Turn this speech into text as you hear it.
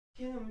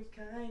Kill him with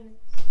kindness.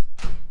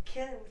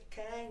 Kill him with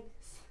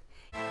kindness.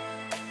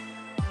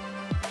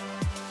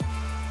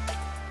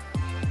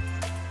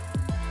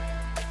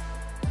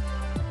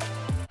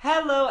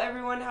 Hello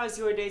everyone, how's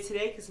your day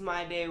today? Because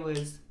my day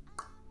was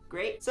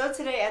great. So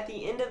today at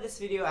the end of this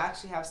video I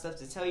actually have stuff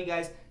to tell you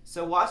guys,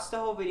 so watch the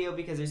whole video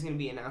because there's going to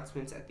be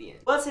announcements at the end.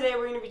 Well, today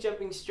we're going to be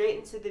jumping straight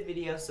into the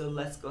video, so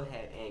let's go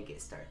ahead and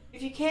get started.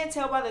 If you can't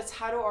tell by the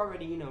title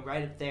already, you know,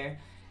 right up there,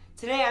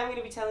 today I'm going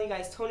to be telling you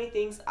guys 20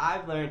 things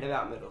I've learned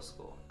about middle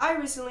school. I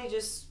recently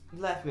just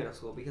left middle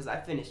school because I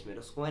finished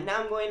middle school and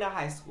now I'm going to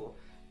high school.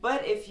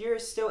 But if you're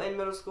still in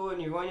middle school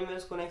and you're going to middle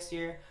school next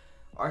year,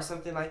 or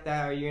something like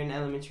that, or you're in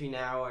elementary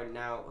now, or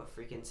now a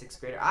freaking 6th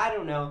grader, I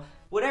don't know.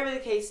 Whatever the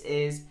case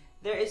is,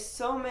 there is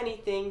so many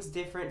things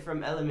different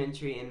from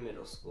elementary and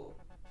middle school.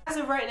 As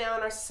of right now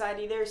in our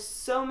society, there's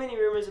so many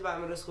rumors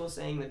about middle school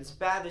saying that it's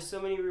bad, there's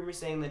so many rumors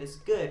saying that it's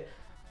good.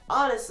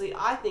 Honestly,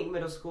 I think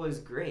middle school is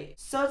great.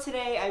 So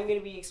today, I'm going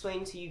to be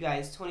explaining to you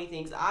guys 20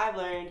 things I've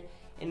learned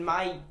in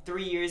my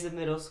 3 years of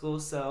middle school,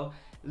 so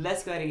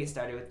let's go ahead and get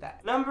started with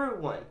that. Number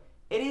 1,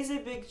 it is a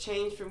big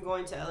change from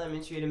going to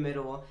elementary to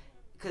middle.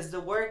 Because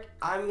the work,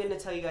 I'm going to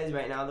tell you guys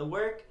right now, the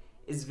work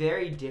is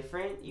very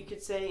different, you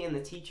could say, and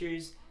the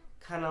teachers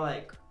kind of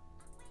like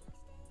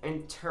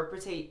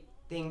interpretate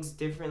things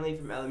differently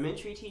from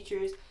elementary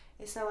teachers.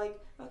 It's not like,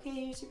 okay,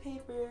 here's your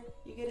paper,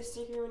 you get a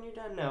sticker when you're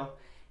done. No,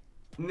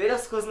 middle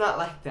school's not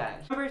like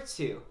that. Number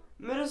 2,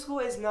 middle school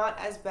is not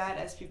as bad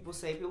as people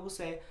say. People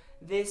say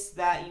this,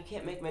 that, you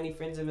can't make many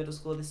friends in middle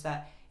school, this,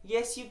 that.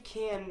 Yes, you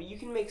can. You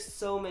can make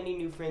so many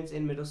new friends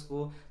in middle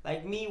school.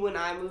 Like me, when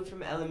I moved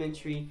from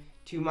elementary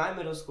to my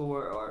middle school,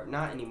 or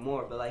not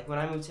anymore, but like when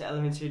I moved to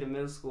elementary to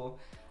middle school,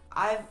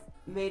 I've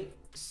made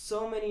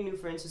so many new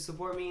friends who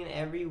support me in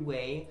every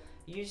way.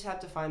 You just have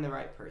to find the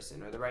right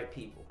person or the right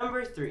people.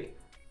 Number 3,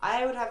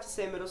 I would have to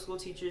say middle school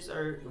teachers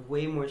are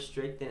way more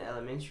strict than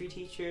elementary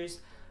teachers.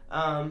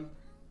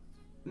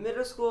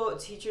 Middle school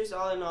teachers,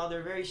 all in all,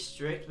 they're very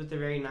strict, but they're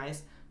very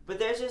nice. But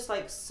there's just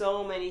like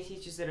so many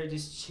teachers that are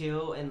just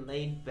chill and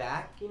laid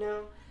back, you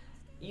know?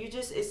 You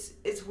just,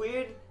 it's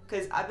weird.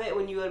 Because I bet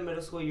when you go to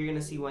middle school, you're going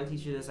to see one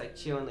teacher that's like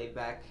chill and laid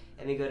back,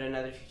 and then go to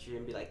another teacher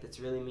and be like,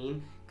 that's really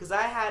mean. Because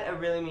I had a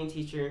really mean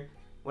teacher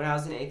when I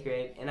was in 8th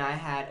grade, and I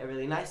had a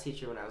really nice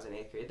teacher when I was in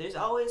 8th grade. There's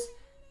always,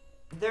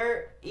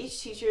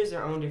 each teacher is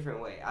their own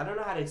different way. I don't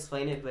know how to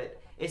explain it,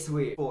 but it's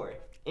weird. 4,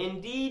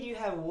 indeed, you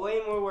have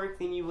way more work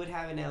than you would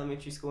have in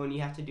elementary school, and you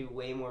have to do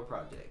way more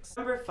projects.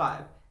 Number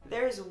 5,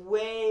 there's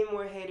way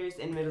more haters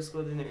in middle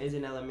school than there is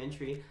in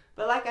elementary.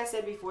 But like I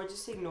said before,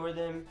 just ignore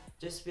them.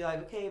 Just be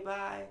like, okay,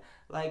 bye.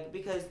 Like,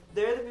 because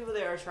they're the people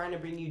that are trying to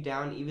bring you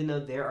down even though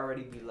they're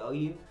already below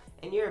you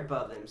and you're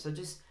above them. So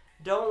just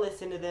don't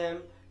listen to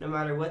them no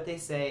matter what they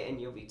say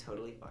and you'll be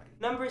totally fine.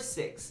 Number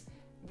 6,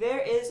 there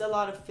is a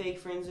lot of fake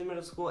friends in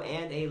middle school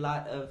and a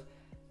lot of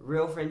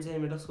real friends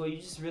in middle school. You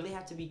just really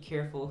have to be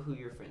careful who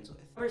you're friends with.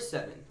 Number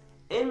 7,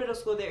 in middle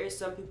school there is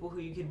some people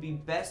who you could be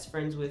best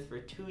friends with for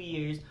 2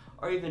 years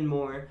or even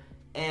more,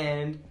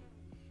 and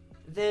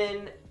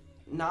then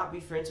not be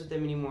friends with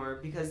them anymore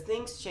because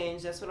things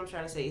change. That's what I'm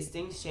trying to say, is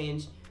things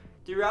change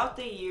throughout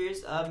the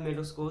years of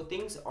middle school.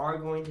 Things are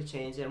going to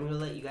change, and I'm going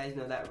to let you guys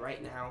know that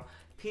right now.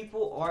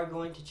 People are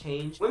going to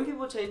change. When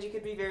people change, it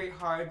could be very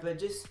hard, but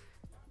just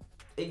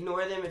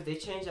ignore them. If they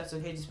change, that's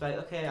okay. Just be like,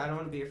 okay, I don't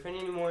want to be your friend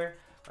anymore,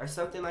 or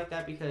something like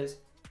that, because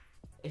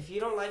if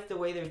you don't like the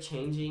way they're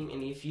changing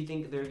and if you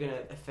think they're going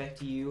to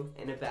affect you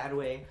in a bad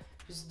way,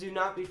 just do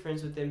not be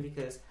friends with them,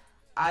 because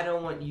I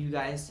don't want you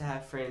guys to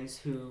have friends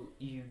who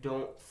you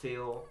don't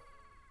feel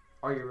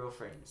are your real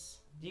friends.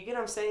 Do you get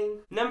what I'm saying?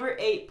 Number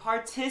 8,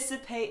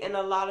 participate in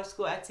a lot of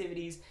school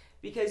activities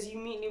because you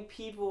meet new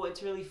people.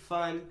 It's really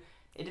fun.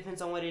 It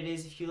depends on what it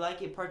is. If you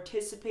like it,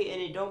 participate in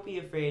it. Don't be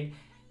afraid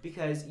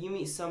because you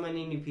meet so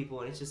many new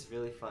people and it's just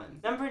really fun.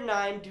 Number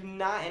 9, do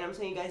not, and I'm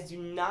telling you guys,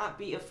 do not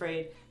be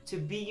afraid to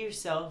be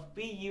yourself.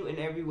 Be you in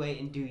every way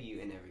and do you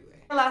in every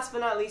way. And last but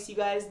not least, you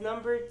guys,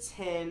 number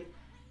 10,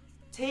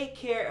 take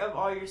care of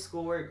all your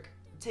schoolwork,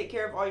 take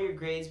care of all your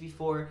grades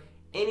before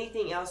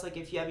anything else. Like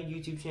if you have a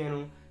YouTube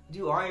channel,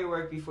 do all your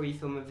work before you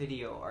film a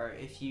video, or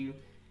if you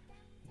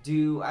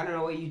do, I don't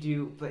know what you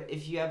do, but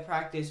if you have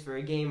practice for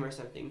a game or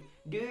something,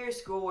 do your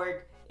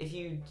schoolwork. If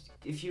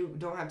you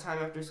don't have time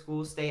after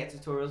school, stay at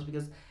tutorials,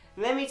 because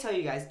let me tell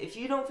you guys, if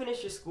you don't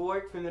finish your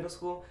schoolwork for middle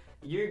school,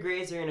 your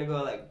grades are going to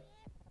go like,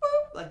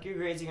 boop, like your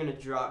grades are going to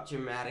drop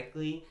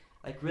dramatically.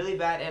 Like really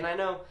bad. And I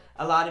know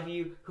a lot of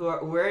you who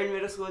were in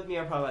middle school with me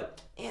are probably like,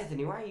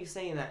 Anthony, why are you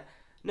saying that?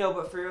 No,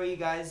 but for real, you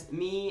guys,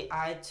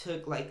 I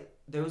took like,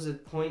 there was a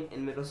point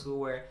in middle school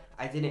where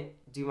I didn't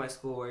do my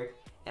schoolwork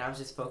and I was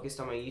just focused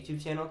on my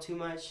YouTube channel too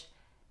much,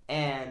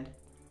 and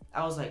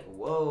I was like,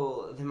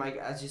 whoa. Then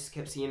I just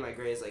kept seeing my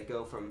grades like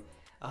go from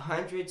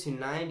 100 to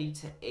 90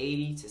 to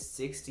 80 to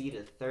 60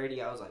 to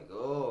 30. I was like,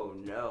 oh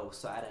no.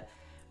 So I had to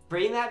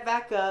bring that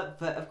back up,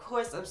 but of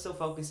course I'm still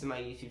focused on my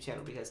YouTube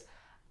channel because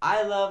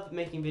I love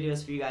making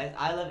videos for you guys.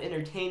 I love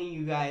entertaining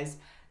you guys.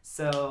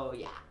 So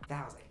yeah,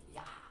 that was like,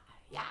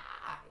 yeah.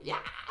 Yeah.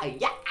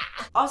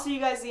 Also, you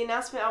guys, the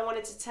announcement I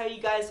wanted to tell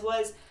you guys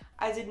was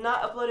I did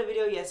not upload a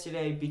video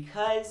yesterday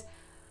because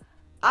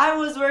I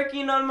was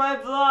working on my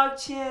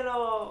vlog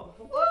channel.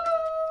 Woo!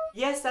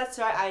 Yes, that's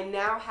right. I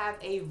now have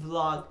a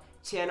vlog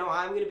channel.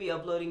 I'm going to be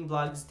uploading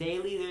vlogs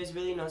daily. There's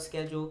really no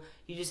schedule.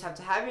 You just have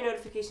to have your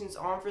notifications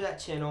on for that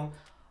channel.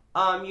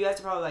 You guys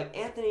are probably like,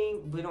 Anthony,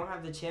 we don't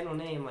have the channel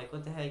name. Like,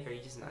 what the heck? Are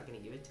you just not going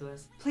to give it to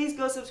us? Please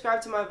go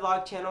subscribe to my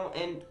vlog channel.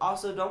 And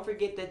also, don't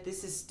forget that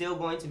this is still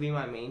going to be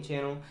my main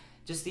channel.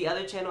 Just the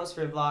other channel is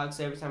for vlogs,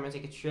 so every time I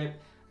take a trip.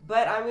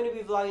 But I'm going to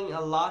be vlogging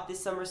a lot this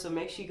summer, so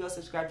make sure you go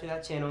subscribe to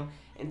that channel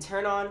and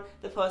turn on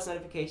the post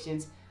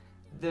notifications.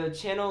 The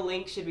channel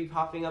link should be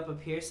popping up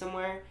here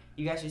somewhere.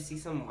 You guys should see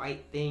some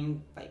white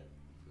thing like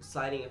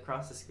sliding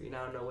across the screen.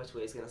 I don't know which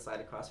way it's going to slide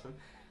across from.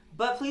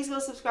 But please go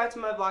subscribe to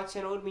my vlog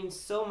channel. It would mean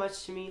so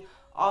much to me.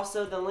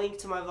 Also, the link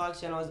to my vlog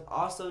channel is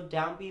also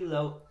down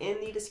below in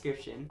the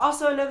description.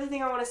 Also, another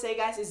thing I want to say,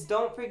 guys, is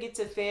don't forget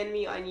to fan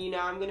me on Younow.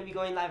 I'm going to be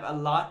going live a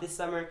lot this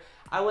summer.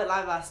 I went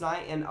live last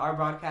night and our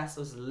broadcast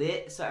was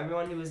lit. So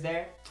everyone who was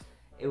there,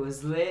 it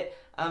was lit.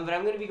 But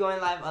I'm going to be going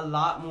live a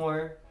lot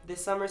more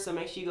this summer. So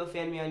make sure you go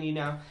fan me on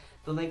Younow.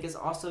 The link is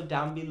also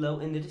down below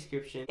in the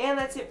description. And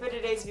that's it for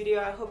today's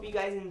video. I hope you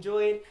guys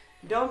enjoyed.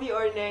 Don't be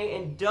ordinary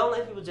and don't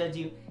let people judge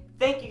you.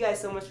 Thank you guys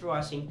so much for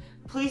watching.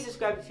 Please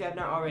subscribe if you have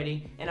not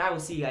already. And I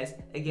will see you guys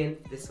again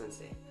this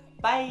Wednesday.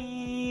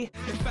 Bye!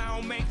 If I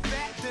don't make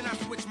that, then I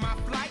switch my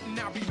flight and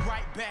I'll be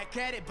right back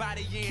at it by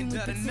the end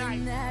of the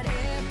night. That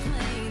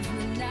airplane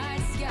in the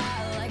night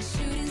sky like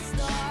shooting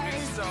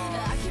stars.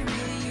 I can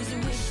really use a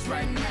wish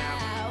right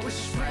now.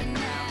 Wish right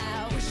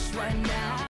now. Wish right now.